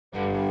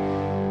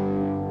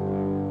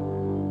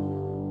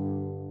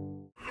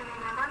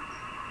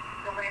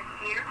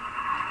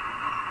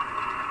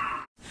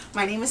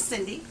My name is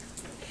Cindy,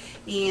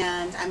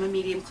 and I'm a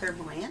medium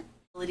clairvoyant.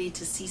 Ability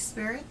to see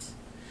spirit.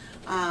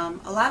 A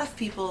lot of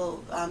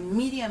people,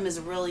 medium is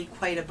really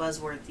quite a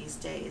buzzword these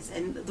days,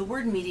 and the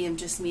word medium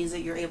just means that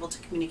you're able to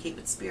communicate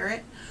with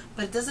spirit,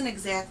 but it doesn't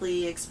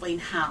exactly explain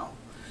how.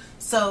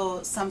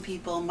 So some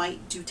people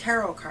might do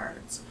tarot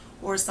cards,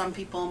 or some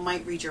people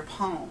might read your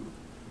palm,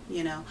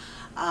 you know.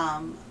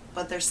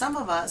 But there's some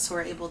of us who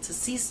are able to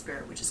see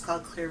spirit, which is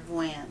called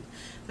clairvoyant.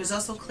 There's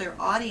also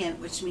clairaudient,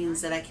 which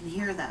means that I can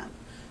hear them.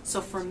 So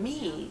for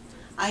me,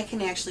 I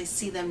can actually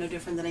see them no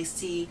different than I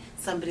see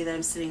somebody that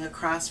I'm sitting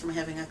across from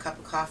having a cup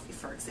of coffee,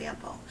 for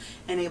example,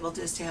 and able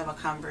just to have a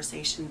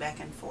conversation back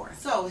and forth.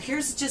 So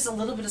here's just a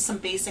little bit of some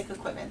basic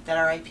equipment that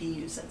R.I.P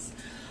uses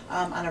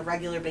on a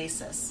regular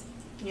basis.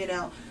 You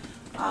know,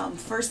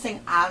 first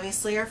thing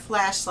obviously are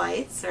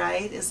flashlights,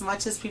 right? As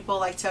much as people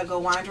like to go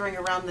wandering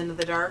around in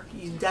the dark,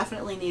 you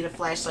definitely need a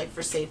flashlight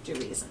for safety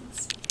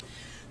reasons.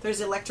 There's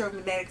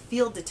electromagnetic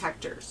field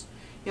detectors.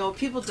 You know, what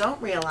people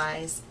don't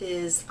realize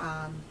is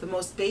the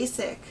most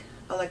basic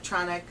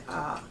electronic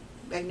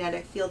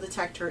magnetic field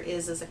detector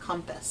is a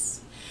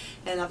compass.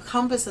 And a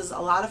compass is a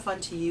lot of fun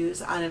to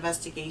use on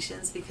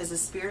investigations because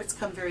as spirits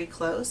come very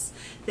close,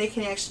 they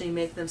can actually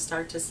make them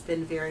start to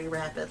spin very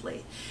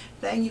rapidly.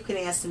 Then you can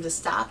ask them to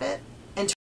stop it,